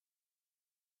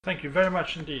Thank you very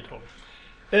much indeed,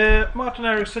 Holly. Martin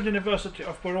Erikson, University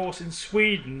of Borås in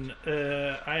Sweden.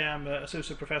 I am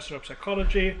Associate Professor of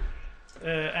Psychology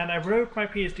and I wrote my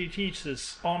PhD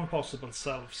thesis on possible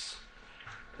selves.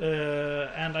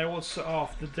 And I also,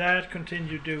 after that,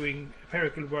 continued doing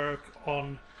empirical work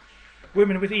on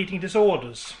women with eating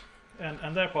disorders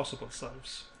and their possible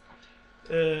selves.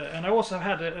 And I also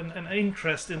had an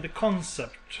interest in the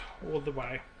concept all the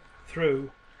way through,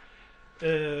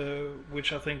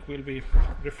 which I think will be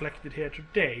reflected here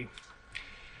today.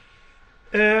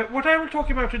 What I will talk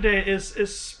about today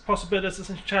is possibilities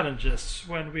and challenges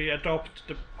when we adopt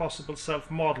the possible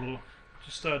self model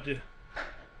to study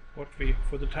what we,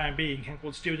 for the time being, can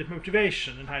call student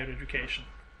motivation in higher education.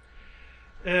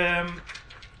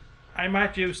 I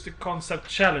might use the concept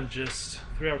challenges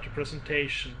throughout the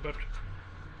presentation, but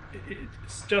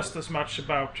it's just as much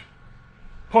about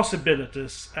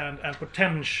possibilities and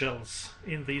potentials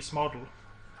in this model.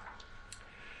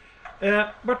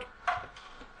 But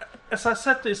as I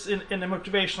said this in a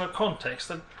motivational context,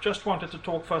 I just wanted to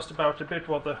talk first about a bit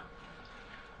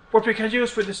what we can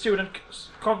use with the student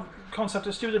concept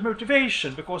of student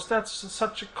motivation, because that's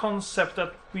such a concept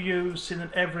that we use in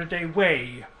an everyday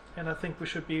way, and I think we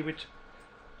should be a bit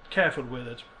careful with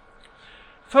it.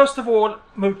 First of all,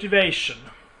 motivation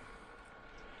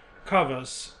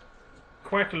covers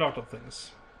quite a lot of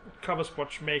things. It covers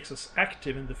what makes us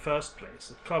active in the first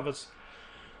place. It covers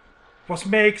what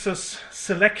makes us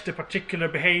select a particular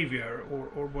behavior,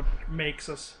 or what makes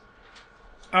us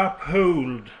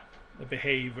uphold a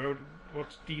behavior,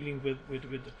 what's dealing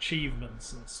with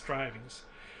achievements and strivings.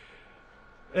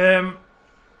 No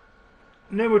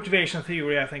motivation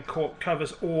theory, I think,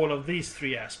 covers all of these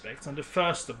three aspects, and the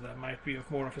first of them might be of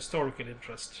more of historical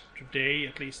interest today,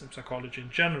 at least in psychology in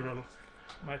general.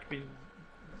 Might be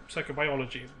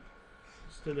psychobiology,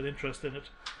 still an interest in it.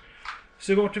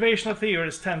 So motivational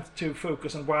theories tend to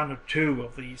focus on one or two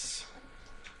of these.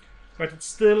 But it's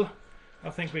still, I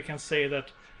think we can say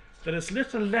that there is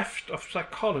little left of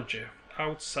psychology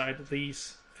outside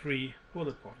these three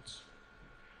bullet points.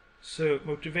 So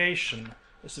motivation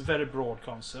is a very broad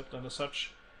concept, and as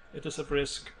such it is at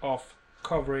risk of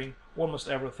covering almost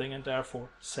everything and therefore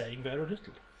saying very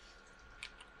little.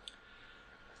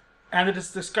 And it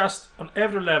is discussed on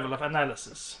every level of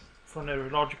analysis, from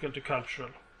neurological to cultural,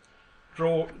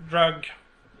 drug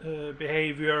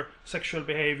behavior, sexual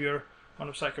behavior on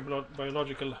a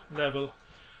psychobiological level,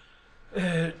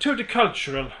 to the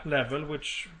cultural level,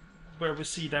 where we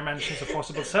see dimensions of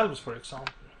possible selves, for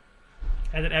example.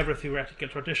 And in every theoretical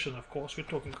tradition, of course. We're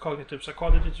talking cognitive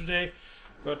psychology today,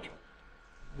 but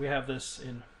we have this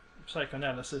in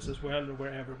psychoanalysis as well,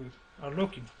 wherever we are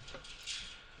looking.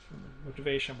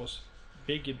 Motivation was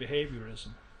big in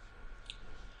behaviorism.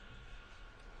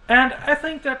 And I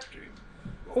think that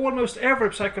almost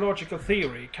every psychological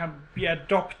theory can be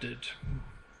adopted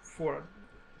for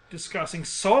discussing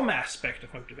some aspect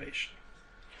of motivation.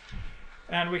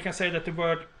 And we can say that the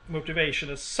word motivation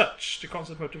as such, the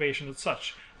concept motivation as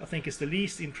such, I think is the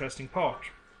least interesting part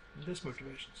in these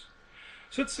motivations.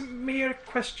 So it's a mere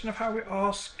question of how we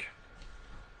ask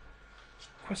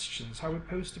questions, how we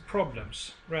pose the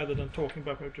problems, rather than talking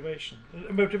about motivation.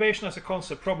 Motivation as a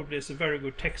concept probably is a very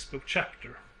good textbook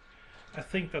chapter. I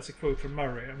think that's a quote from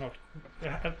Murray.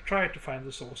 I've tried to find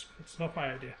the source, but it's not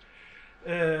my idea.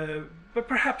 But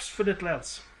perhaps for little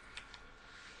else.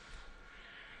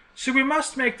 So we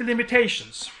must make the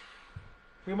limitations.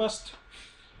 We must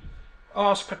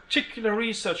ask particular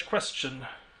research question,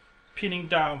 pinning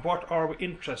down what are we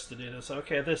interested in, and say,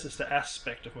 okay, this is the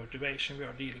aspect of motivation we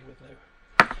are dealing with now.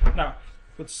 Now,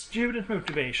 would student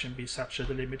motivation be such a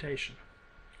delimitation?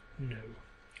 No.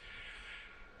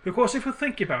 Because if we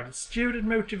think about it, student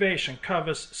motivation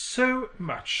covers so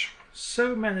much,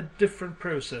 so many different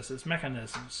processes,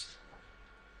 mechanisms,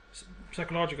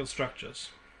 psychological structures.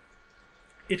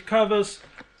 It covers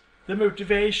the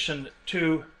motivation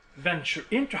to venture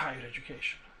into higher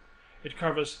education. It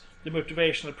covers the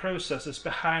motivational processes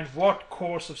behind what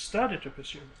course of study to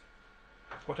pursue,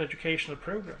 what educational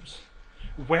programs,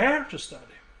 where to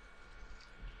study.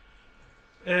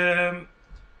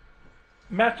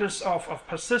 Matters of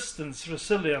persistence,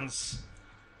 resilience,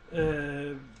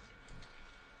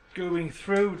 going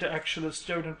through the actual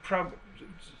student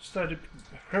study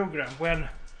program when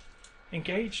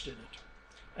engaged in it.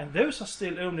 And those are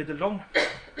still only the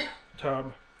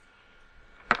long-term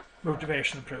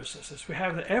motivational processes. We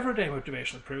have the everyday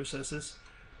motivational processes,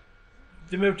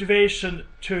 the motivation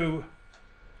to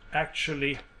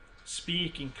actually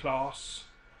speak in class,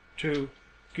 to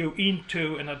go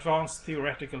into an advanced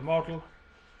theoretical model,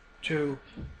 to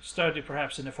study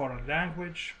perhaps in a foreign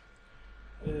language,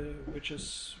 which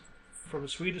is, from a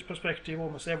Swedish perspective,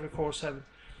 almost every course have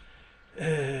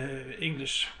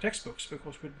English textbooks,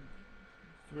 because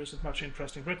there isn't much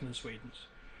interesting written in Sweden.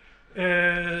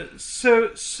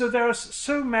 So there are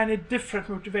so many different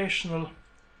motivational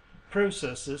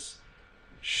processes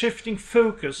shifting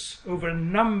focus over a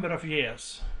number of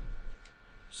years,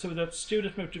 so that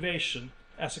student motivation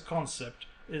as a concept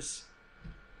is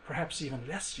perhaps even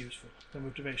less useful than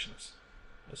motivation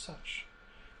as such.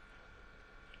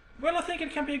 Well, I think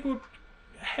it can be a good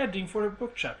heading for a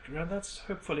book chapter, and that's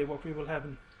hopefully what we will have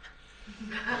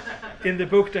in the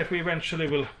book that we eventually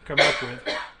will come up with.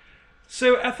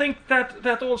 So I think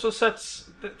that also sets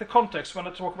the context when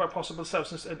I talk about possible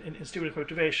selves in student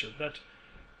motivation, that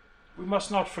we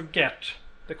must not forget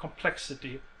the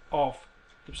complexity of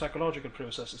the psychological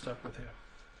processes dealt with here.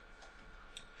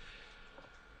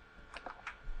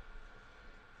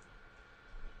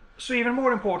 So even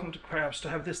more important, perhaps, to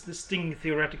have this distinct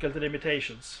theoretical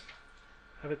delimitations,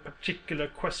 have particular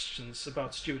questions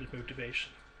about student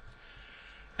motivation.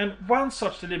 And one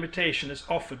such delimitation is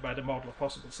offered by the model of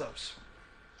possible selves.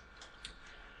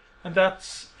 And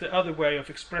that's the other way of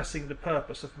expressing the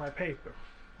purpose of my paper.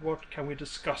 What can we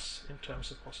discuss in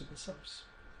terms of possible selves?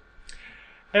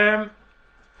 And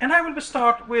I will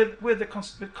start with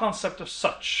the concept of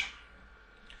such.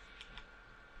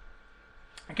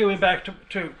 Going back to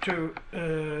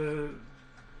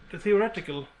the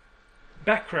theoretical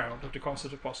background of the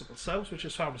concept of possible selves, which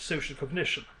is found in social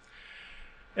cognition.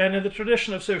 And in the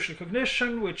tradition of social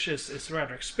cognition, which is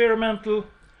rather experimental,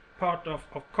 part of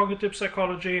cognitive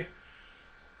psychology,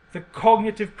 the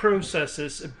cognitive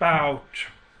processes about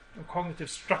cognitive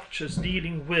structures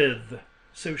dealing with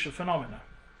social phenomena.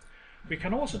 We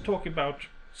can also talk about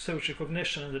social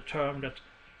cognition in the term that,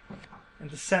 in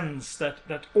the sense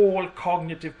that all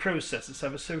cognitive processes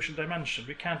have a social dimension.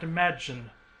 We can't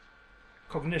imagine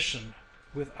cognition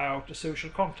without a social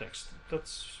context.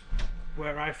 That's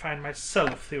where I find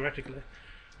myself theoretically,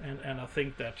 and I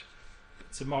think that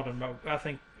it's a modern. I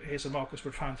think Hazel Marcus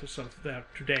would find herself there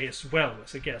today as well,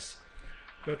 as a guess.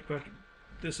 But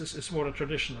this is more a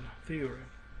traditional theory,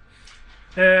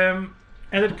 and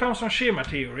it comes from schema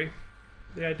theory.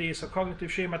 The ideas of cognitive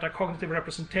schemata, cognitive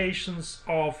representations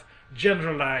of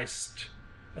generalized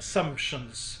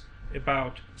assumptions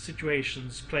about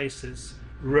situations, places,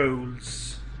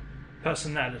 roles,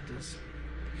 personalities.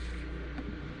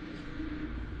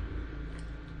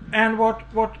 And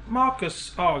what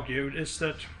Marcus argued is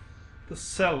that the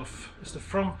self is the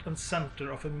front and center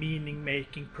of a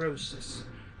meaning-making process.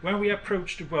 When we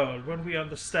approach the world, when we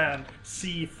understand,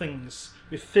 see things,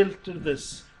 we filter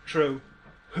this through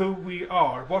who we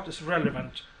are, what is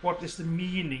relevant, what is the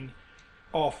meaning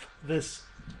of this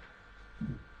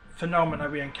phenomena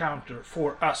we encounter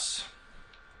for us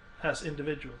as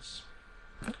individuals.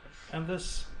 And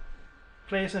this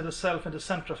placing the self in the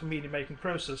center of a meaning-making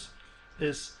process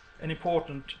is an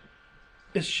important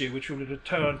issue which we will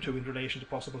return to in relation to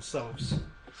possible selves.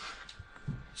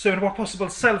 So what possible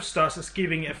selves does is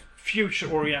giving a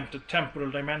future-oriented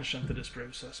temporal dimension to this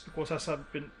process, because as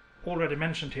I've been already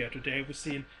mentioned here today, we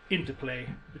see an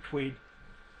interplay between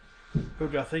who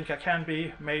do I think I can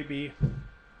be, maybe,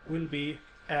 will be,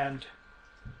 and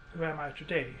who am I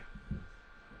today.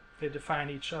 They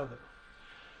define each other.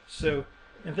 So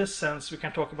in this sense we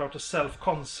can talk about a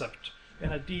self-concept,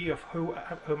 an idea of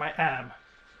whom I am,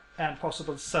 and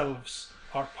possible selves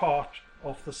are part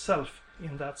of the self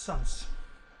in that sense.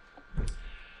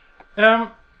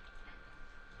 The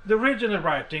original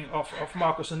writing of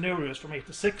Marcus and Nurius from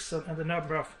 86 and the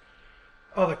number of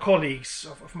other colleagues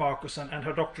of Marcus and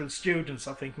her doctoral students,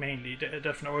 I think mainly,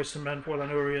 Daphne Oysterman, Paula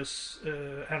Nurius,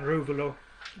 Anne Ruvelo,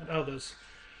 and others,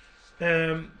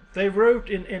 they wrote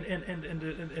in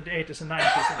the 80s and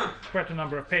 90s quite a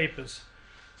number of papers.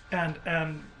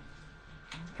 And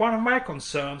one of my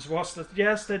concerns was that,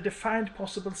 yes, they defined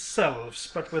possible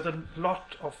selves, but with a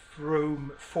lot of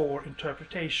room for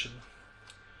interpretation.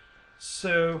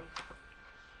 So,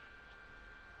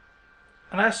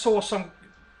 and I saw some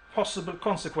possible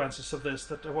consequences of this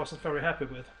that I wasn't very happy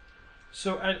with.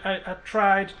 So I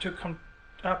tried to come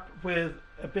up with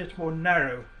a bit more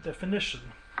narrow definition,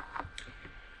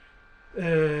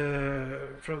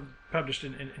 published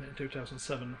in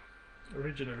 2007.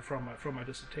 Originally from my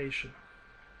dissertation,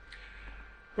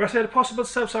 where I said possible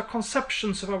selves are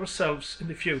conceptions of ourselves in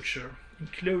the future,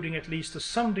 including at least to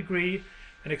some degree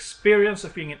an experience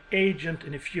of being an agent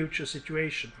in a future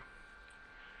situation,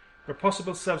 where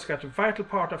possible selves get a vital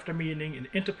part of their meaning in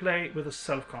interplay with the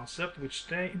self-concept, which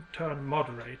they in turn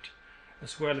moderate,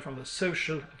 as well from the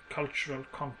social and cultural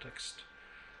context.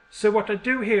 So what I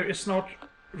do here is not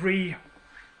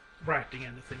writing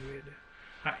anything really.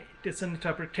 It's an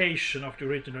interpretation of the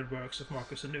original works of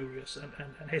Marcus Aurelius,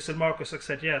 and Hazel Marcus has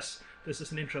said, yes, this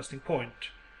is an interesting point,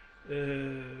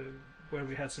 where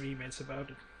we had some emails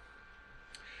about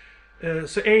it.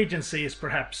 So agency is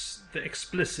perhaps the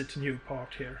explicit new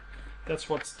part here. That's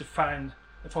what's defined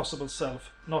a possible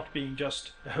self, not being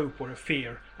just a hope or a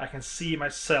fear. I can see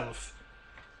myself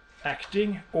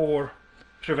acting or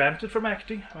prevented from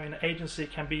acting. I mean, agency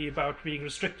can be about being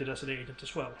restricted as an agent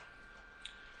as well,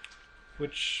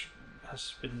 which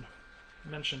has been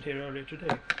mentioned here earlier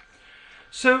today.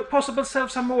 So possible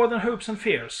selves are more than hopes and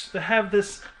fears. They have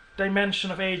this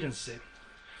dimension of agency.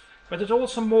 But it's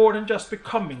also more than just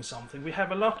becoming something. We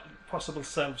have a lot of possible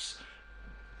selves.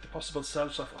 The possible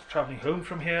selves of traveling home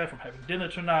from here, from having dinner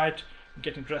tonight,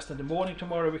 getting dressed in the morning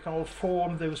tomorrow. We can all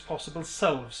form those possible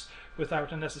selves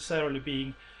without necessarily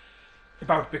being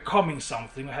about becoming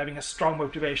something or having a strong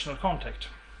motivational contact.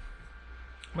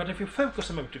 But if you focus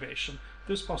on motivation,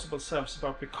 those possible selves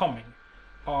about becoming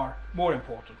are more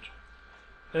important,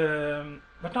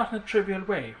 but not in a trivial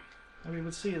way. And we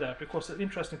will see that, because the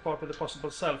interesting part with the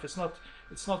possible self is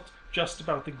it's not just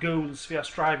about the goals we are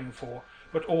striving for,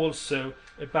 but also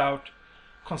about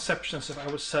conceptions of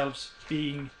ourselves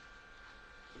being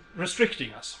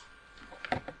restricting us.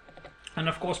 And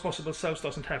of course, possible selves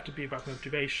doesn't have to be about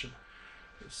motivation.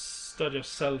 The study of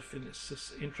self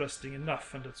is interesting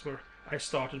enough, and that's where I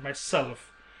started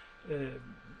myself.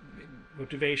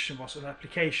 Motivation was an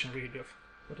application really of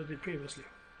what I did previously.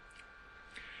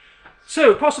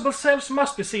 So, possible selves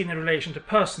must be seen in relation to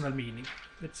personal meaning.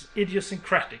 It's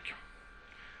idiosyncratic.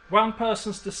 One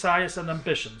person's desires and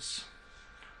ambitions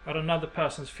are another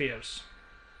person's fears,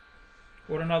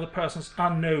 or another person's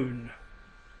unknown,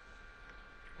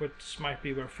 which might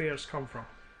be where fears come from.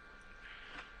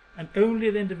 And only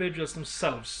the individuals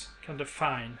themselves can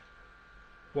define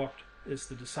what is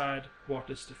the desired, what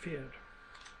is the feared.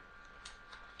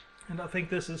 And I think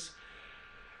this is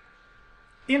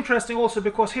interesting also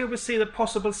because here we see that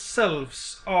possible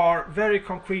selves are very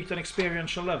concrete and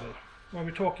experiential level. When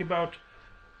we talk about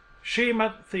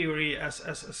schema theory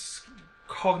as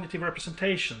cognitive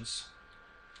representations,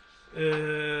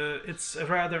 it's a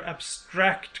rather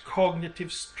abstract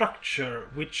cognitive structure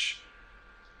which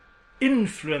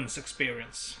influence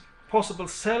experience. Possible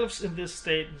selves in this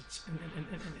state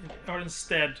are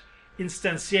instead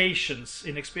instantiations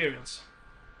in experience,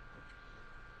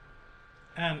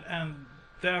 and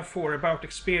therefore about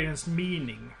experienced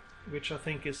meaning, which I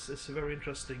think is a very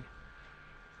interesting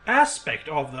aspect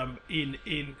of them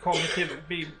in cognitive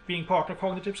being part of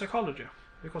cognitive psychology,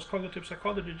 because cognitive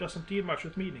psychology doesn't deal much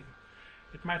with meaning.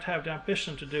 It might have the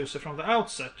ambition to do so from the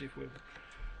outset if we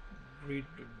read,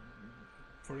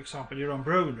 for example, Jerome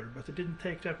Broner, but it didn't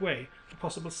take that way. The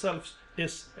possible self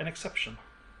is an exception,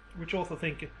 which also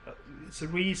think it's a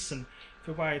reason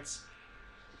for why it's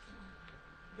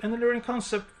an enduring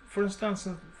concept, for instance,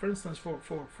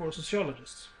 for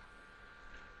sociologists.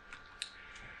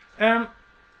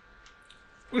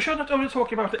 We should not only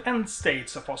talk about the end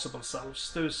states of possible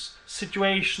selves, those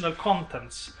situational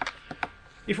contents.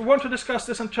 If we want to discuss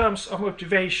this in terms of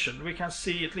motivation, we can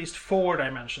see at least 4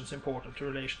 dimensions important to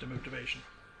relation to motivation.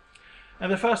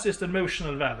 And the first is the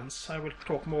emotional valence. I will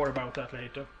talk more about that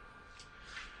later.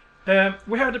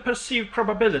 We have the perceived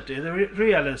probability, the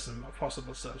realism of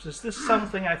possible selves. Is this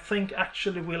something I think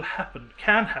actually will happen,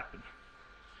 can happen?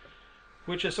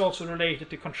 Which is also related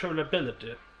to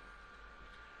controllability.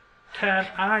 Can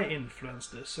I influence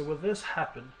this? So will this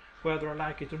happen whether I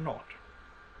like it or not?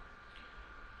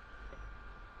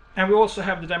 And we also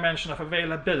have the dimension of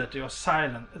availability or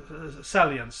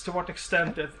salience. To what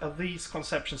extent are these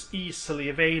conceptions easily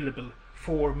available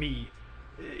for me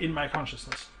in my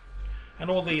consciousness? And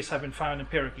all these have been found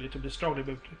empirically to be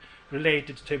strongly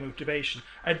related to motivation.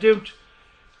 I don't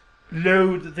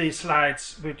load these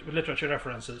slides with literature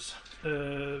references.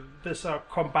 These are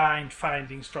combined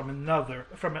findings from a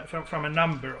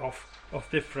number of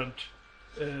different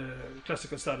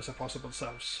classical studies of possible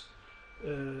selves.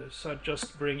 So I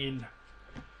just bring in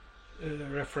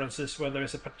references where there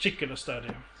is a particular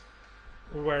study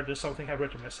or where there's something I've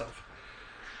written myself.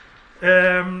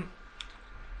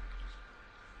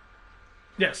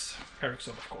 Yes,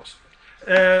 Erikson, of course.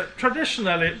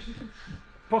 Traditionally,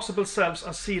 possible selves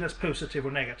are seen as positive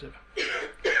or negative.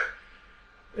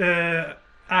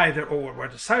 Either or, where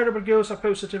desirable goals are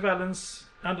positive valence,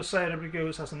 undesirable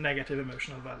goals has a negative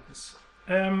emotional valence.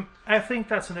 I think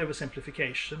that's an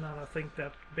oversimplification, and I think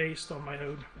that based on my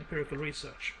own empirical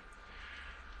research,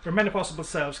 where many possible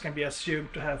selves can be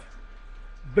assumed to have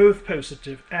both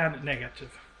positive and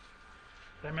negative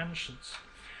dimensions.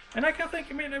 And I can think,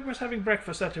 I mean, I was having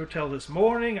breakfast at the hotel this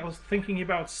morning. I was thinking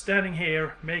about standing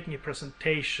here, making a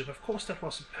presentation. Of course, that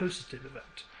was a positive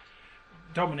event,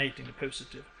 dominating the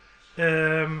positive.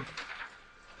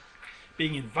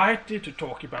 Being invited to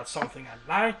talk about something I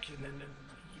like in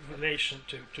relation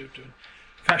to a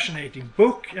fascinating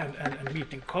book and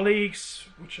meeting colleagues,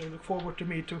 which I look forward to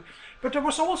meet too. But there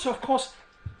was also, of course,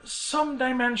 some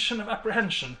dimension of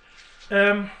apprehension.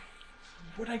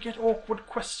 Would I get awkward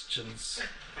questions?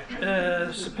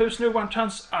 Suppose no one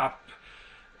turns up.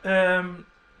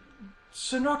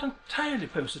 So not entirely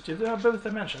positive. There are both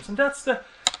dimensions, and that's the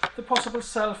possible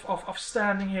self of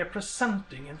standing here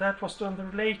presenting, and that was then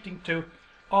relating to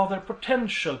other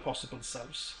potential possible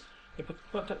selves.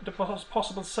 The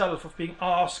possible self of being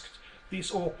asked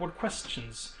these awkward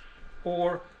questions,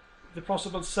 or the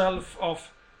possible self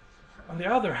of, on the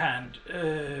other hand,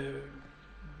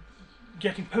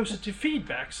 getting positive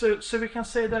feedback. So we can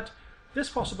say that this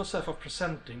possible self of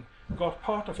presenting got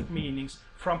part of its meanings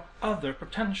from other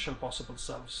potential possible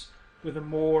selves with a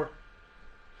more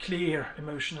clear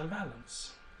emotional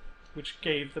balance, which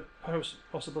gave the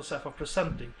possible self of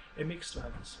presenting a mixed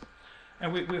balance.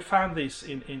 And we found this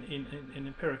in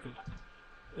empirical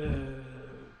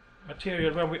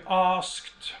material when we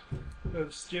asked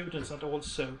both students and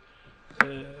also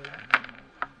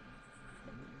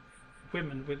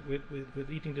women with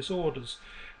eating disorders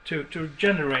to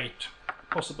generate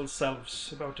possible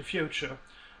selves about the future,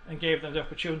 and gave them the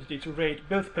opportunity to rate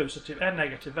both positive and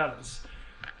negative balance.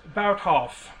 About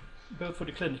half, both for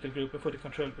the clinical group and for the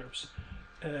control groups,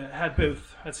 had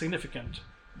significant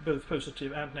both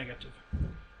positive and negative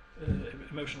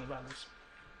emotional balance.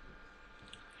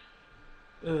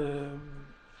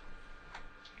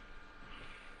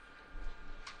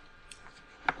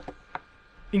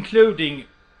 Including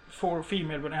for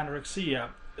female with anorexia,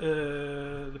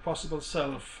 the possible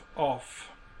self of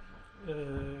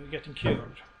getting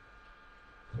cured.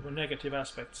 There were negative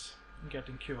aspects in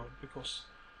getting cured because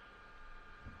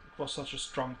it was such a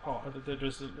strong part.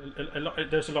 There's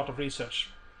a lot of research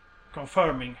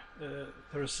confirming the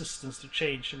resistance to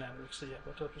change in anorexia,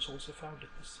 but that was also found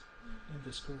in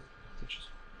this group, which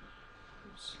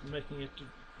is making it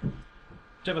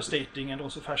devastating and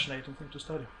also fascinating thing to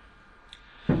study.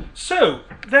 So,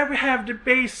 there we have the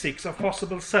basics of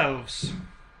possible selves.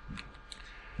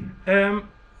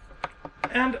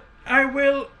 And I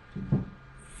will,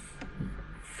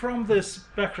 from this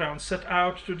background, set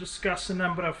out to discuss a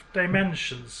number of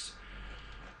dimensions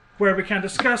where we can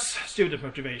discuss student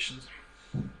motivations,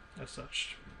 as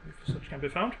such, if such can be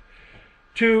found,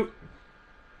 to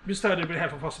be studied with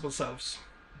help of possible selves.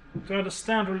 To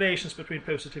understand relations between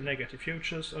positive and negative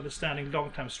futures, understanding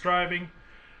long-term striving,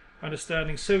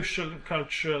 understanding social and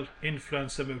cultural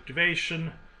influence and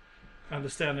motivation,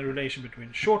 understanding the relation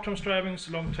between short-term strivings,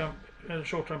 long-term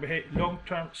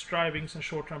strivings and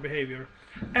short-term behavior,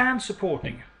 and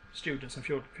supporting students and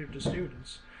future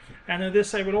students. And in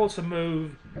this I will also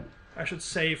move, I should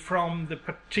say, from the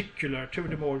particular to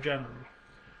the more general,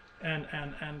 and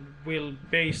will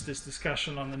base this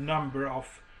discussion on a number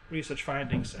of research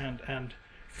findings and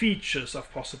features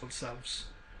of possible selves.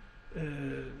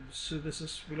 So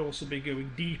this will also be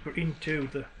going deeper into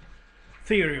the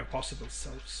theory of possible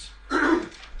selves.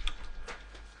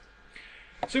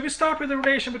 So we start with the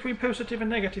relation between positive and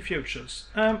negative futures.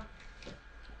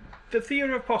 The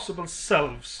theory of possible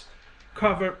selves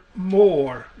cover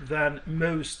more than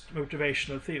most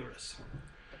motivational theories,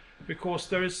 because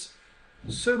there is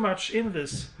so much in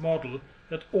this model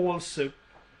that also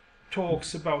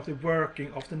talks about the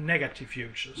working of the negative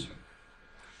futures,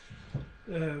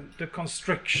 the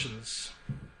constrictions,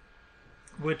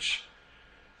 which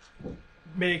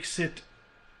makes it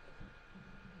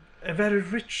a very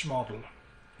rich model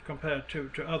compared to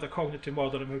other cognitive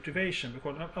models of motivation,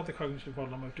 because other cognitive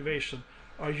models of motivation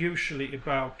are usually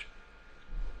about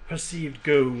perceived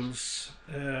goals,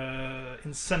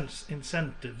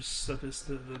 incentives, that is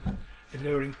the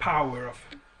alluring power of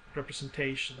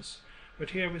representations.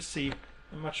 But here we see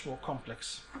a much more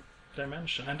complex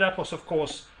dimension, and that was of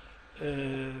course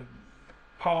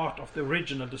part of the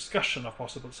original discussion of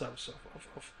possible selves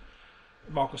of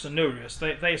Marcus and Nurius.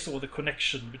 They saw the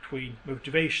connection between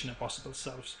motivation and possible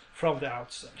selves from the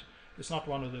outset. It's not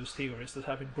one of those theories that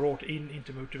have been brought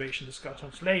into motivation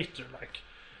discussions later, like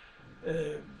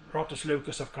Rotter's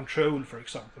locus of control, for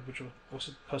example, which was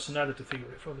a personality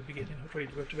theory from the beginning of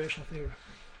motivational theory.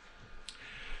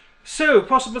 So,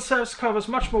 possible selves covers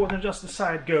much more than just the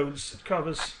side goals. It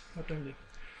covers not only.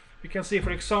 We can see, for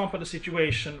example, a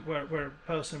situation where a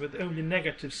person with only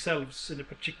negative selves in a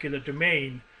particular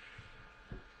domain,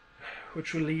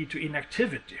 which will lead to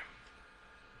inactivity.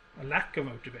 a lack of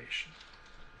motivation.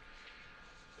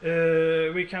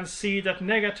 We can see that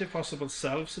negative possible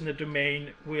selves in the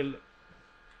domain will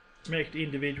make the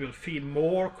individual feel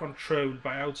more controlled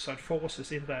by outside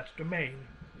forces in that domain.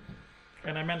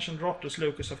 And I mentioned Rotter's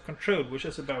locus of control, which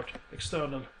is about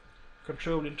external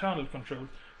control, internal control.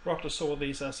 Rotter saw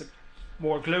these as a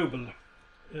more global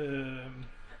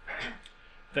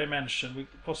dimension, with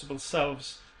possible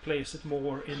selves place it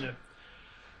more in a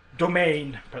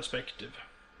domain perspective,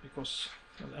 because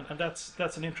and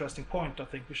that's an interesting point. I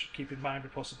think we should keep in mind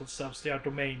with possible selves. They are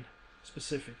domain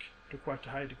specific to quite a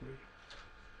high degree.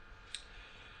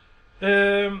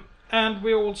 And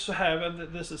we also have,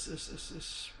 and this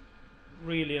is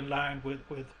really in line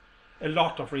with a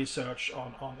lot of research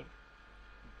on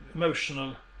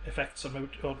emotional effects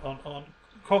on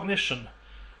cognition,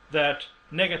 that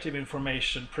negative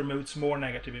information promotes more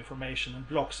negative information and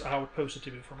blocks out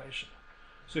positive information.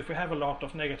 So if we have a lot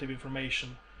of negative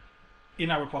information in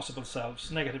our possible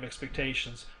selves, negative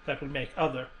expectations, that will make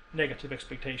other negative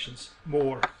expectations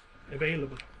more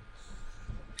available.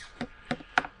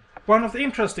 One of the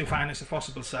interesting findings of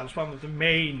possible selves, one of the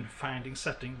main findings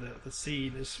setting the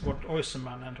scene, is what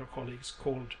Oyserman and her colleagues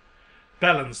called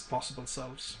balanced possible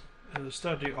selves. A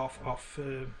study of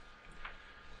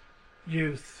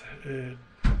youth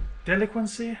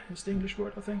delinquency is the English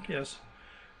word, I think, yes.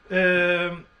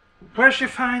 Where she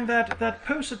find that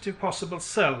positive possible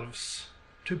selves,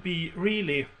 to be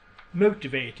really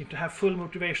motivating, to have full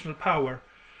motivational power,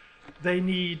 they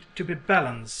need to be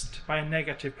balanced by a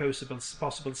negative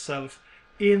possible self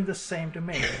in the same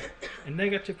domain. A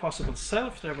negative possible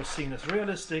self that was seen as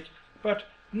realistic, but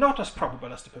not as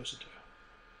probable as the positive.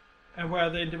 And where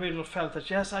the individual felt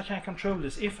that, yes, I can control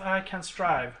this, if I can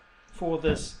strive for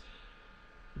this,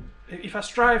 if I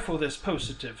strive for this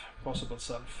positive possible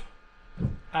self,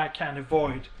 I can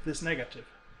avoid this negative,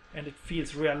 and it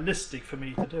feels realistic for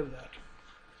me to do that.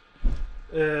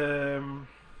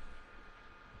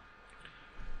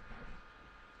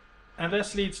 And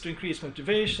this leads to increased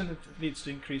motivation, it leads to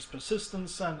increased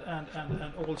persistence,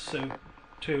 and also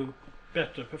to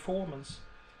better performance.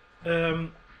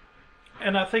 And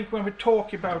I think when we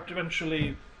talk about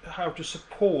eventually how to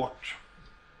support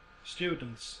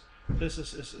students, this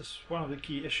is one of the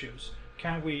key issues.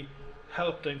 Can we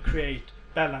help them create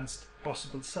balanced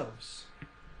possible selves?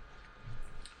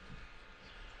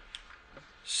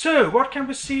 So, what can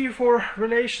we see for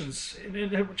relations,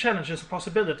 challenges and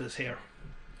possibilities here?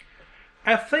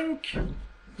 I think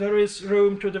there is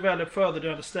room to develop further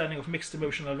the understanding of mixed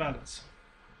emotional balance.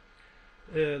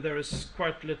 There is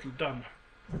quite little done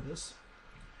on this.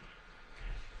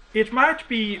 It might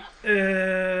be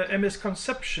a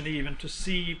misconception even to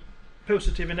see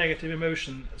positive and negative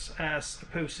emotions as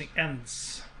opposing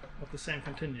ends of the same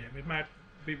continuum. It might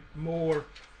be more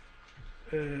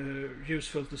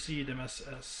useful to see them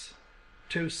as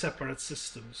two separate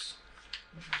systems.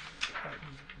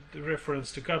 The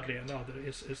reference to Godley and other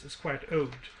is quite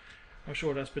old. I'm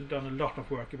sure there's been done a lot of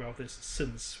work about this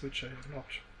since, which I am not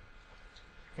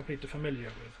completely familiar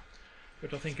with.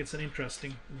 But I think it's an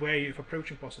interesting way of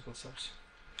approaching possible selves.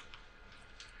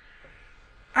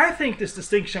 I think this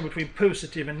distinction between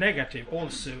positive and negative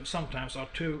also sometimes are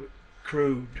too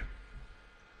crude,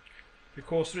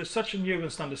 because there is such a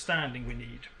nuanced understanding we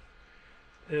need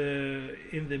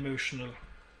in the emotional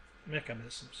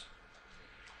mechanisms.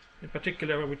 In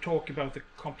particular, when we talk about the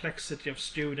complexity of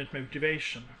student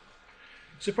motivation.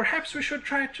 So perhaps we should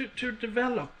try to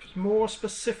develop more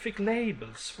specific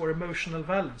labels for emotional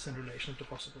balance in relation to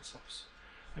possible selves,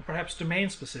 and perhaps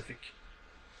domain-specific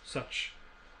such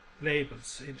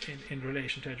labels in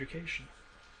relation to education.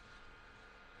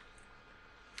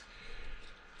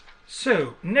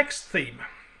 So, next theme,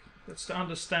 that's to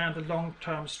understand the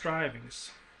long-term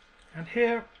strivings. And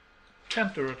here,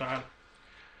 Cantor et al.,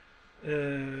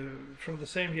 from the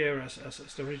same year as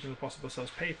the original possible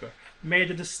selves paper,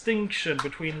 made a distinction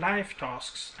between life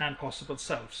tasks and possible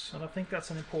selves. And I think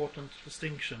that's an important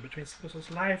distinction, because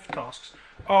life tasks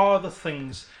are the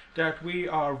things that we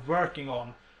are working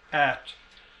on at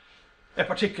a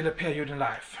particular period in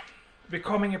life.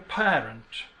 Becoming a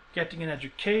parent, getting an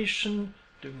education,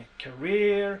 doing a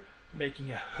career,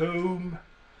 making a home.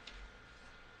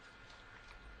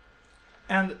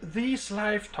 And these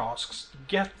life tasks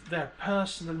get their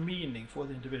personal meaning for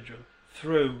the individual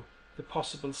through the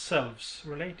possible selves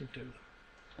relating to them.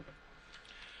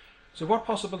 So what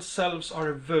possible selves are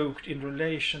evoked in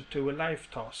relation to a life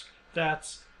task?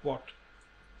 That's what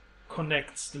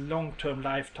connects the long-term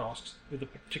life tasks with the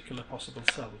particular possible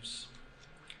selves.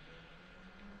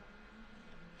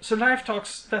 So life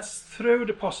tasks, that's through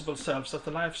the possible selves that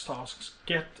the life tasks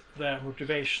get their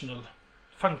motivational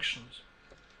functions.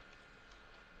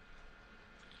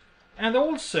 And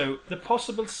also the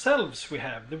possible selves we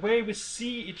have, the way we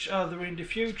see each other in the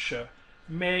future,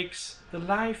 makes the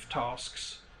life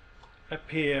tasks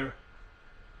appear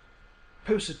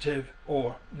positive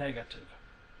or negative.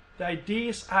 The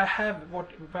ideas I have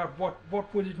about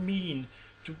what would it mean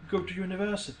to go to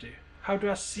university, how do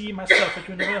I see myself at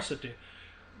university,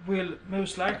 will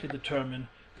most likely determine,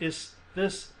 is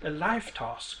this a life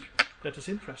task that is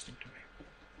interesting to me?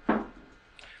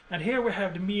 And here we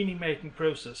have the meaning-making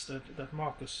process that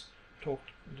Marcus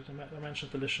talked, that I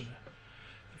mentioned initially.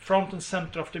 The front and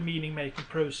center of the meaning-making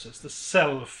process, the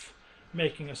self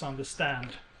making us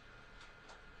understand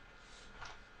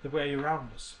the way around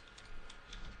us,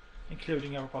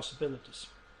 including our possibilities.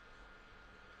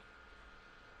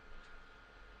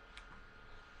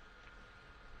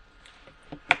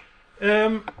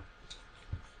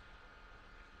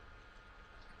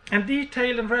 And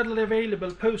detailed and readily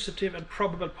available positive and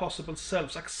probable possible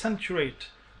selves accentuate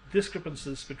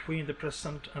discrepancies between the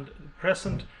present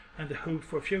and the hope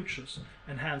for futures,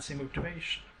 enhancing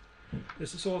motivation.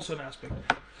 This is also an aspect.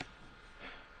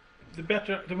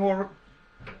 The more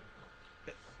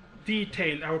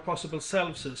detailed our possible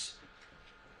selves is,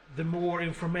 the more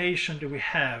information do we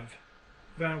have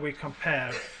when we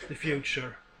compare the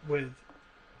future with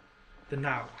the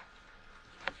now.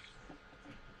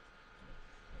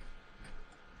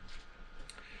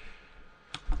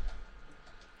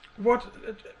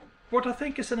 What I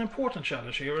think is an important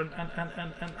challenge here, and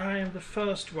I am the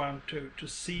first one to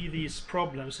see these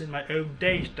problems in my own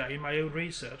data, in my own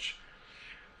research,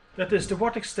 that is, to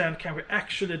what extent can we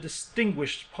actually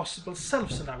distinguish possible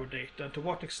selves in our data, and to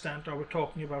what extent are we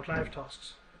talking about life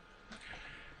tasks?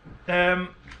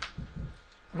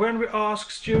 When we ask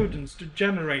students to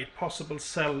generate possible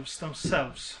selves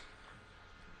themselves,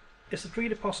 is it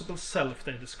really possible self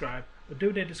they describe, or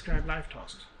do they describe life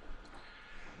tasks?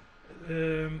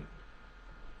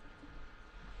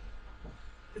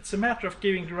 It's a matter of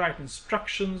giving the right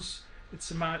instructions.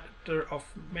 It's a matter of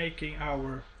making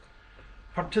our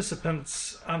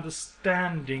participants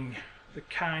understanding the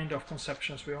kind of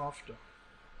conceptions we're after.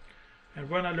 And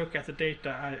when I look at the data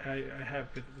I have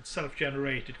with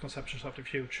self-generated conceptions of the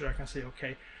future, I can say,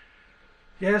 okay,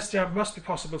 yes, there must be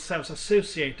possible selves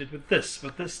associated with this,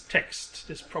 but this text,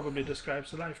 this probably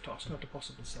describes the life task, not the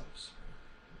possible selves.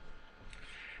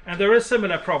 And there are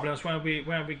similar problems when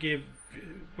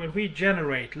we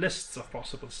generate lists of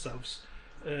possible selves.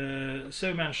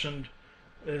 So mentioned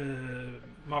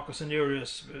Marcus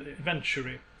Aurelius'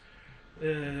 Venturi.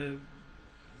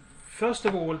 First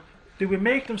of all, do we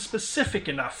make them specific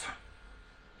enough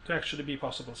to actually be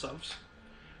possible selves?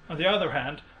 On the other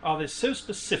hand, are they so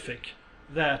specific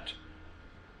that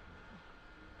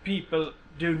people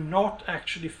do not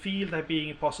actually feel they're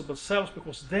being possible selves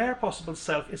because their possible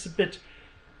self is a bit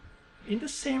in the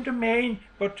same domain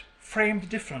but framed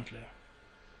differently?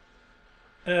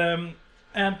 And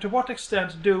to what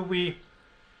extent do we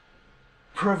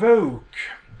provoke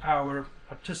our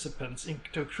participants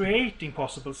into creating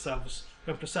possible selves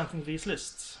when presenting these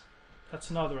lists? That's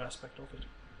another aspect of it.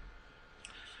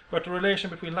 But the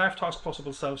relation between life task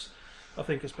possible selves, I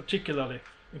think, is particularly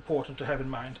important to have in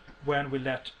mind when we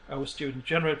let our students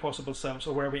generate possible selves,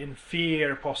 or where we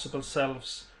infer possible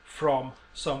selves from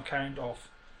some kind of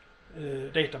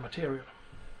data material.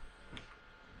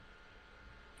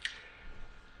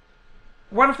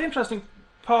 One of the interesting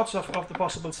parts of the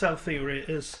possible self theory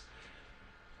is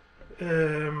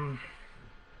the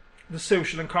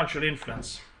social and cultural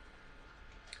influence,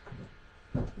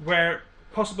 where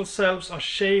possible selves are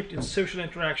shaped in social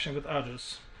interaction with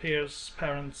others, peers,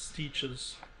 parents,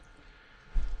 teachers.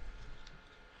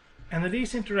 And in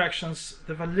these interactions,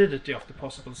 the validity of the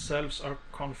possible selves are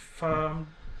confirmed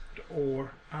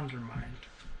or undermined.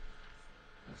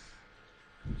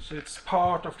 So it's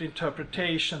part of the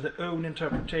interpretation, the own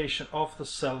interpretation of the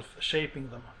self shaping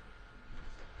them.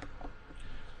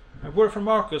 A word from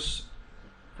Marcus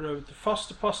wrote, to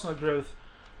foster personal growth,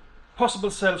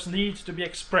 possible selves need to be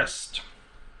expressed.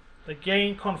 They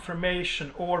gain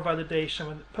confirmation or validation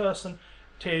when the person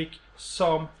take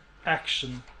some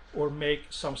action or make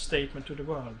some statement to the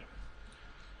world.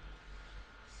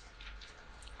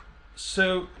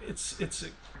 So it's a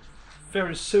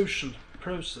very social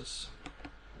process.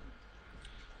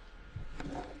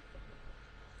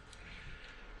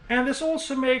 And this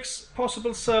also makes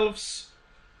possible selves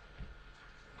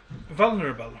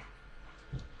vulnerable,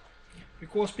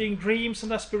 because being dreams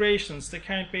and aspirations, they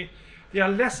are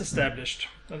less established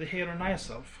than the here and now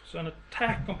self. So an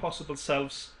attack on possible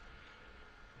selves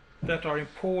that are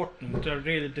important, that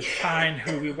really define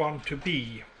who we want to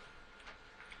be,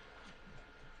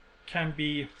 can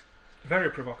be very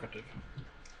provocative,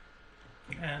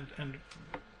 and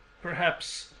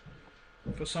perhaps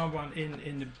for someone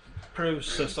in the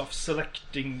process of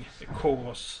selecting a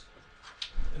course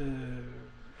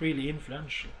really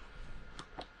influential.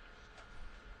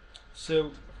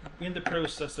 So in the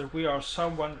process that we are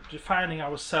someone defining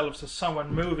ourselves as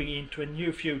someone moving into a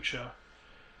new future,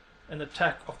 an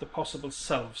attack of the possible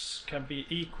selves can be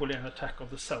equally an attack of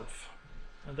the self,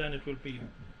 and then it will be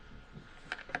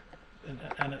an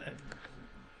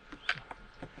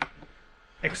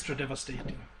extra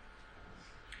devastating.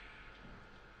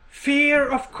 Fear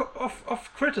of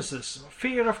criticism,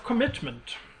 fear of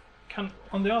commitment can,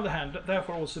 on the other hand,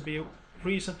 therefore also be a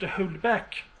reason to hold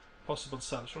back possible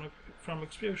selves from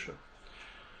exposure.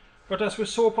 But as we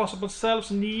saw, possible selves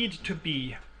need to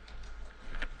be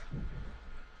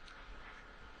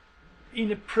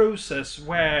in a process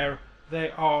where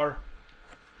they are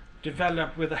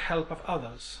developed with the help of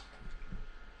others.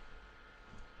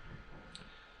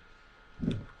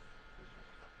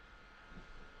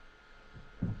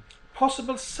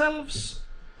 Possible selves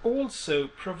also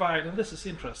provide, and this is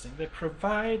interesting, they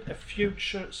provide a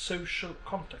future social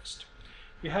context.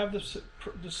 We have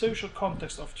the social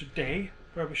context of today,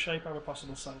 where we shape our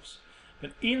possible selves.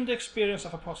 But in the experience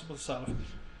of a possible self,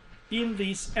 in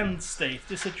this end state,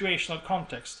 this situational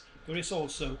context, there is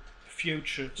also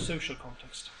future social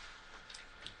context.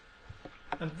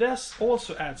 And this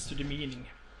also adds to the meaning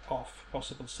of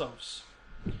possible selves.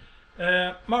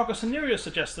 Marcus Aurelius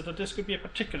suggested that this could be a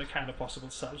particular kind of possible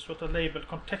selves, what are labeled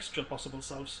contextual possible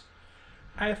selves.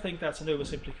 I think that's an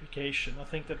oversimplification. I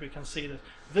think that we can see that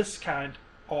this kind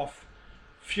of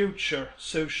future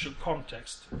social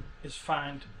context is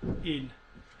found in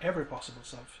every possible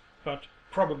self, but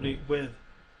probably with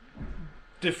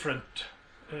different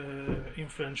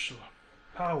influential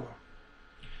power.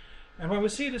 And when we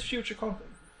see this future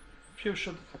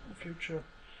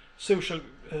social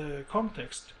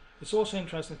context, it's also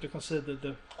interesting to consider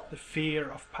the fear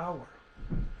of power,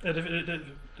 the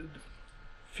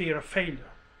fear of failure,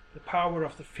 the power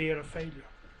of the fear of failure.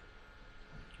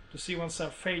 To see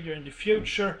oneself failure in the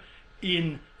future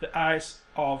in the eyes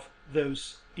of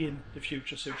those in the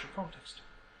future social context.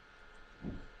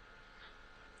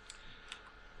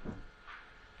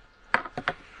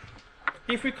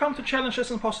 If we come to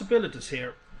challenges and possibilities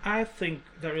here, I think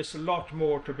there is a lot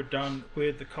more to be done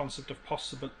with the concept of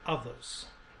possible others.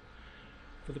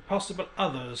 For the possible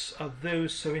others are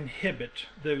those who inhibit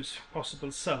those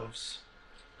possible selves,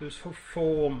 those who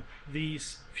form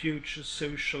these future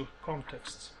social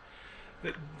contexts.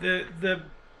 The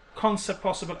concept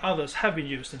possible others have been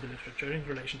used in the literature in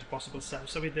relation to possible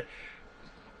selves. So with the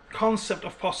concept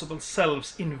of possible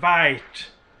selves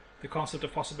invite the concept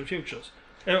of possible futures,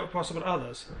 possible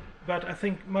others. But I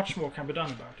think much more can be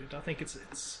done about it. I think it's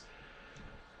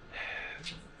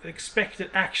the expected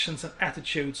actions and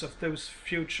attitudes of those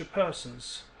future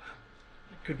persons.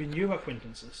 It could be new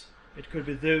acquaintances. It could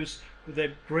be those who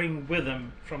they bring with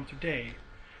them from today.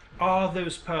 Are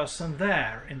those persons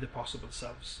there in the possible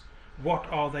selves? What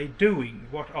are they doing?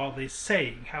 What are they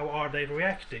saying? How are they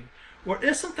reacting? Or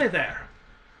isn't they there?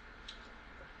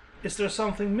 Is there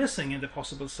something missing in the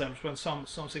possible self when some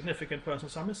significant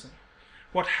persons are missing?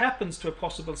 What happens to a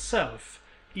possible self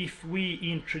if we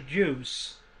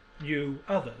introduce new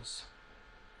others?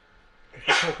 If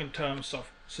we talk in terms of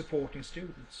supporting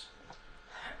students.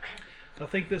 I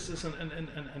think this is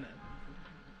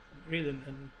really a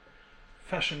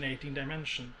fascinating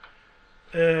dimension,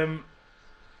 where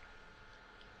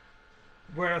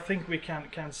I think we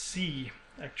can see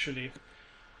actually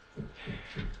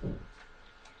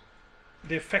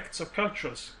the effects of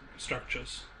cultural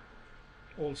structures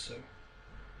also.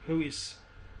 Who is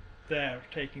there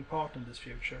taking part in this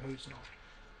future, who is not.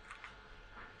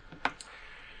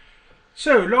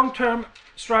 So, long-term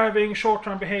striving,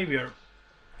 short-term behavior.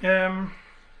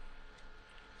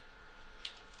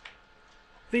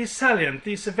 These salient,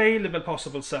 these available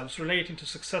possible selves relating to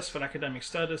successful academic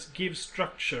studies give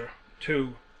structure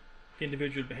to the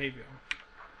individual behavior.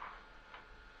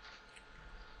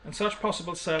 And such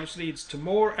possible selves leads to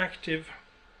more active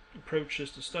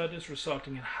approaches to studies,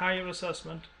 resulting in higher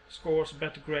assessment scores,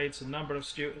 better grades, and number of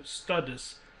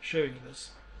studies showing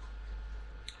this.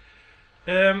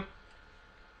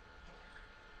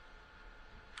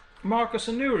 Marcus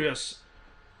Aurelius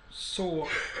saw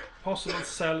possible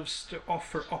selves to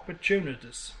offer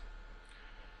opportunities.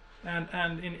 And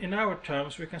in our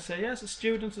terms we can say, yes, a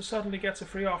student who suddenly gets a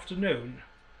free afternoon,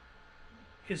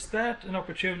 is that an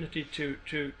opportunity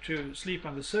to sleep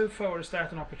on the sofa, or is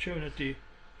that an opportunity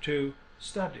to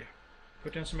study,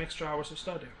 put in some extra hours of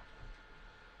study?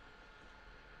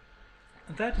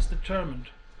 And that is determined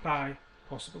by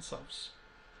possible selves,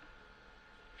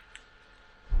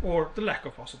 or the lack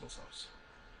of possible selves.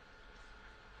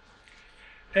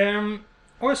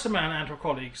 Oyserman and her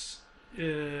colleagues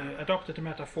adopted the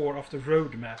metaphor of the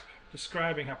roadmap,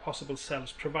 describing how possible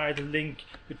selves provide a link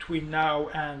between now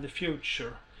and the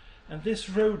future. And this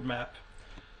roadmap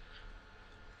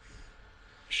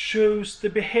shows the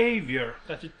behavior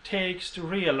that it takes to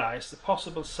realize the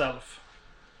possible self.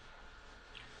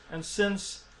 And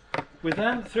since we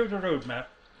then, through the roadmap,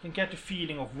 can get a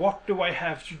feeling of what do I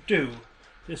have to do,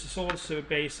 this is also a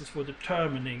basis for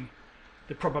determining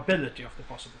the probability of the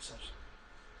possible self.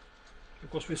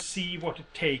 Because we see what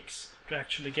it takes to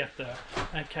actually get there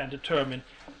and can determine,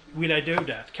 will I do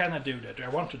that? Can I do that? Do I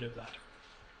want to do that?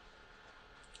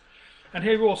 And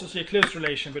here we also see a close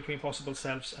relation between possible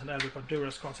selves and Albert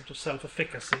Bandura's concept of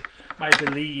self-efficacy, my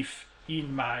belief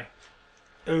in my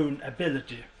own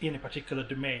ability in a particular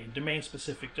domain,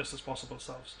 domain-specific, just as possible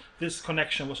selves. This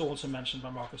connection was also mentioned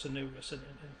by Marcus Aurelius in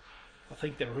I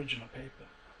think, the original paper.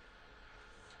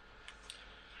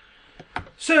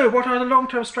 So, what are the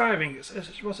long-term strivings?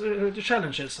 The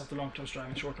challenges of the long-term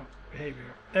striving, short-term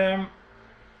behavior?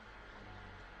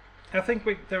 I think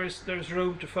there is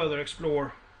room to further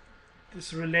explore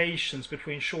these relations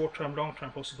between short-term,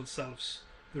 long-term possible selves,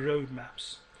 the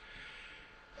roadmaps,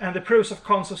 and the pros and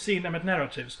cons of seeing them as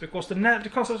narratives, because the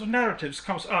concept of narratives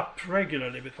comes up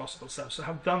regularly with possible selves. I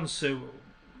have done so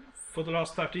for the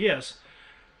last 30 years.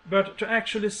 But to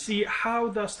actually see how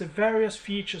does the various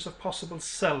features of possible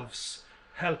selves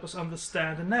help us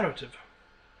understand the narrative.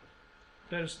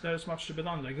 There's much to be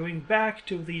done there. Going back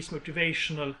to these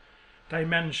motivational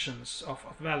dimensions of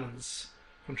valence,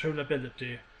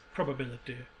 controllability,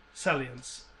 probability,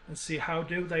 salience, and see how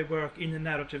do they work in a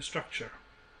narrative structure.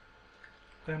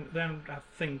 Then I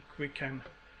think we can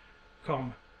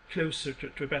come closer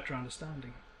to a better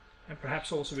understanding. And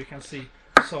perhaps also we can see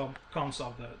some cons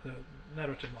of the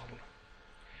narrative model.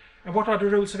 And what are the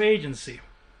rules of agency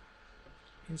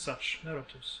in such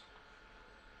narratives?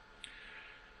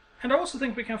 And I also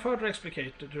think we can further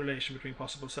explicate the relation between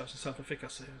possible selves and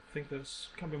self-efficacy. I think there's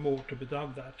can be more to be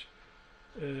done that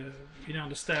in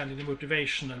understanding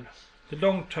the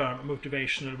long-term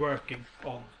motivational working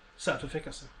on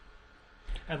self-efficacy.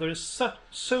 And there is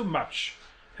so much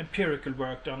empirical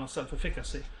work done on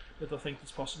self-efficacy that I think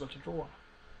it's possible to draw on.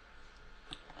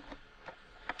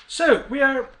 So, we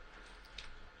are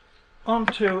on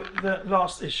to the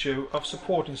last issue of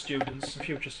supporting students and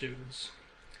future students.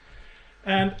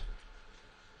 And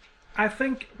I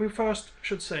think we first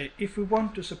should say, if we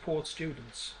want to support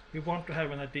students, we want to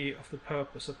have an idea of the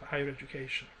purpose of higher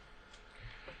education.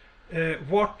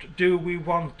 What do we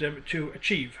want them to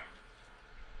achieve?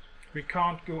 We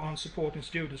can't go on supporting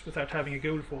students without having a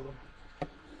goal for them.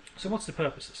 So what's the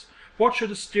purposes? What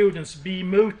should the students be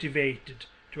motivated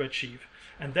to achieve?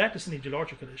 And that is an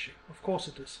ideological issue. Of course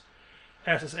it is.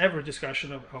 As is every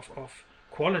discussion of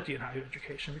quality in higher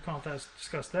education. We can't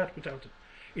discuss that without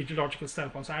ideological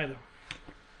standpoints either.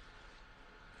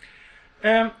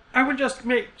 I will just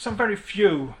make some very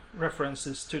few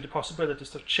references to the possibilities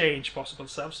to change possible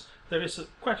selves. There is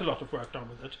quite a lot of work done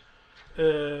with it.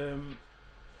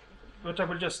 But I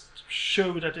will just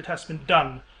show that it has been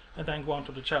done and then go on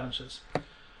to the challenges.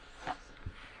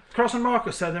 Cross and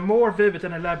Marcus said the more vivid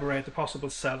and elaborate the possible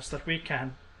selves that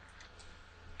can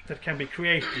be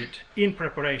created in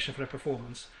preparation for the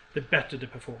performance, the better the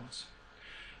performance.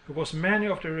 Because many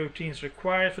of the routines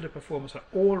required for the performance are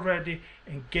already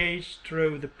engaged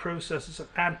through the processes of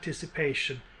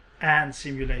anticipation and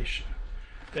simulation.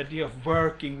 The idea of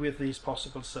working with these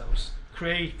possible selves,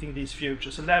 creating these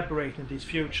futures, elaborating these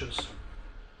futures,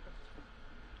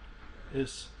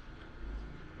 is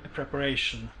a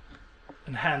preparation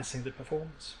enhancing the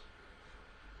performance.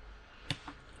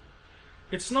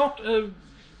 It's not a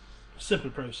simple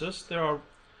process. There are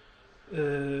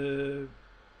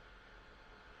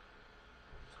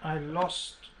I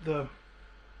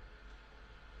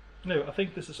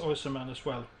think this is Oyserman as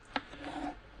well.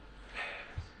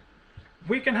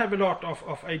 We can have a lot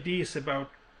of ideas about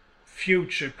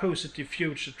future, positive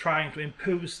future, trying to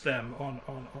impose them on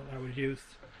our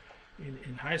youth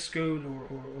in high school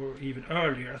or even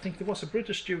earlier. I think there was a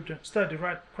British study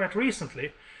quite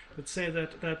recently that said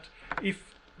that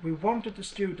if we wanted the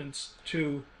students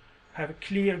to have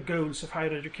clear goals of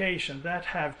higher education, that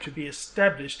have to be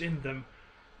established in them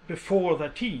before their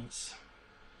teens.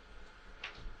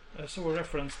 I saw a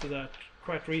reference to that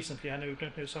quite recently. I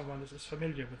don't know someone that is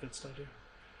familiar with that study.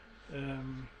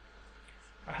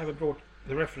 I haven't brought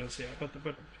the reference here,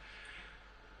 but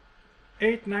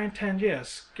 8, 9, 10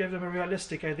 years gave them a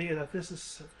realistic idea that this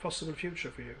is a possible future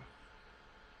for you.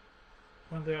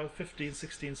 when they are 15,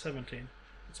 16, 17.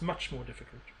 It's much more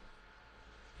difficult.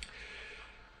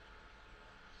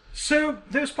 So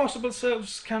those possible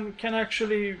selves can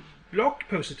actually block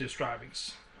positive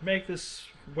strivings, make this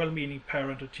well-meaning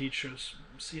parent or teacher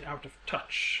seem out of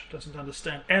touch, doesn't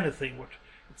understand anything what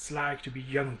it's like to be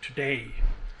young today,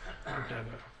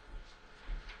 whatever.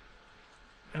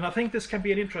 And I think this can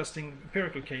be an interesting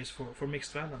empirical case for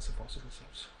mixed valence of possible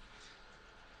selves.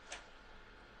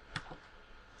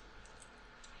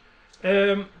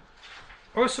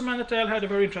 Osman et al. Had a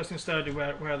very interesting study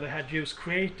where they had used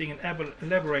creating and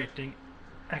elaborating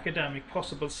academic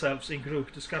possible selves in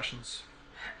group discussions.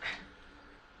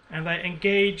 And they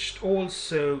engaged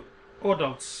also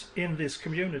adults in this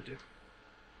community.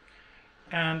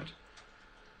 And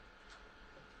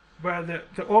where the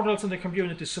adults in the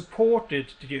community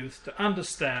supported the youth to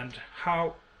understand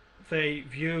how they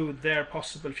viewed their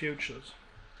possible futures.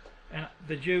 And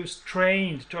the youth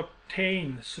trained to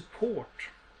obtain support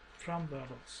from the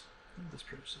adults in this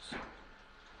process.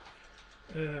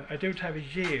 I don't have a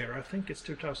year, I think it's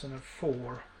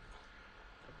 2004.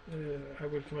 I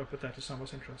will come up with that if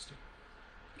someone's interesting.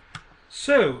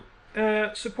 So,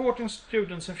 supporting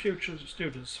students and future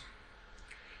students.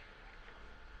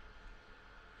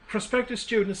 Prospective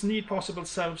students need possible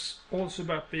selves also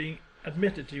about being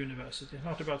admitted to university,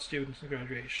 not about students and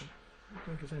graduation. I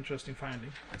think it's an interesting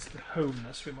finding. It's the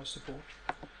wholeness we must support.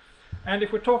 And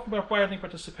if we're talking about widening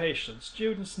participation,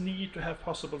 students need to have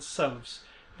possible selves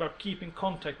about keeping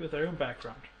contact with their own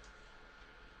background.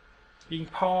 Being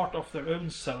part of their own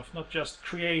self, not just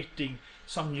creating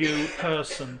some new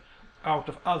person out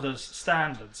of others'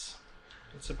 standards.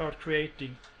 It's about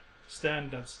creating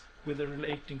standards with a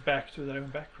relating back to their own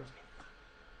background.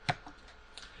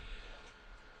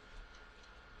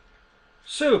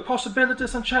 So,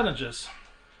 possibilities and challenges.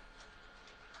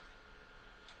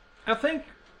 I think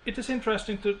it is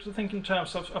interesting to think in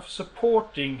terms of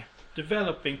supporting,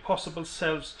 developing possible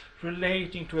selves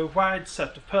relating to a wide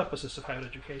set of purposes of higher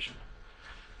education.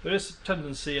 There is a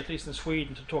tendency, at least in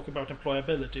Sweden, to talk about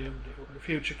employability or the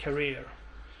future career.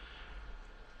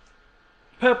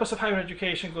 The purpose of higher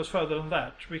education goes further than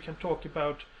that. We can talk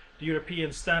about the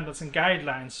European standards and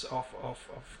guidelines of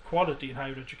quality in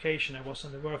higher education. I was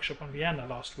in a workshop in Vienna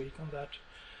last week on that,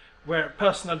 where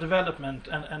personal development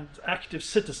and active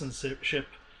citizenship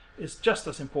is just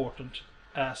as important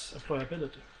as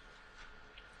employability.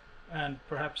 And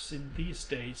perhaps in these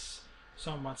days,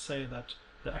 some might say that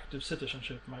the active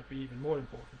citizenship might be even more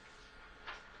important.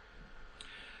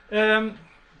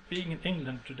 Being in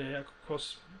England today, of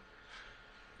course,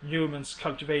 Newman's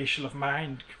cultivation of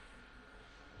mind,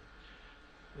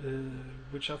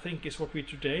 which I think is what we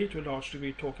today, to a large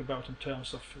degree, talk about in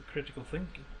terms of critical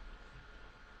thinking.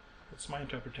 That's my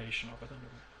interpretation of it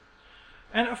anyway.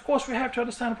 And of course we have to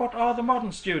understand what are the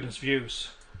modern students' views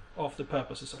of the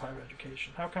purposes of higher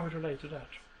education. How can we relate to that?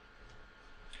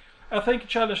 I think a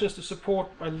challenge is to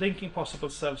support by linking possible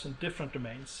selves in different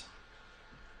domains.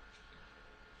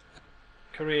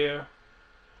 Career,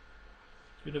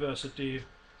 university,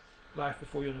 life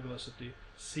before university,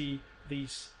 see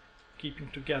these keeping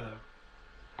together.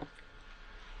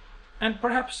 And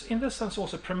perhaps in this sense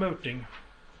also promoting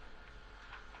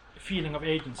a feeling of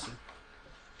agency.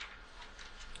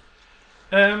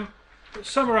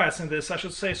 Summarizing this, I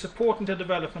should say supporting the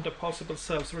development of possible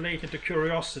selves relating to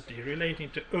curiosity, relating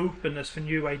to openness for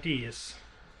new ideas.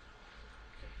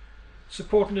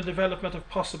 Supporting the development of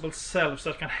possible selves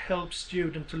that can help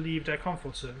students to leave their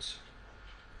comfort zones.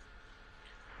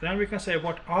 Then we can say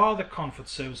what are the comfort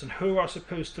zones and who are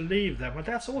supposed to leave them. Well,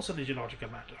 that's also an ideological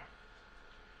matter.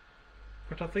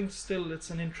 But I think still it's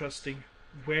an interesting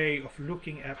way of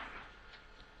looking at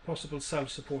possible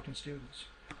self-supporting students.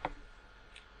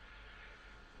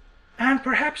 And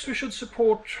perhaps we should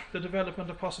support the development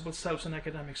of possible selves and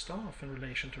academic staff in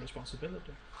relation to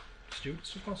responsibility,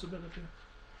 students' responsibility.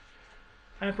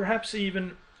 And perhaps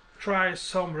even try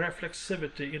some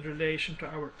reflexivity in relation to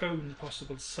our own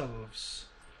possible selves,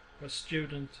 where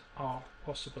students are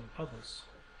possible others.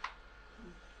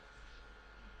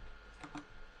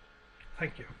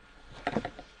 Thank you.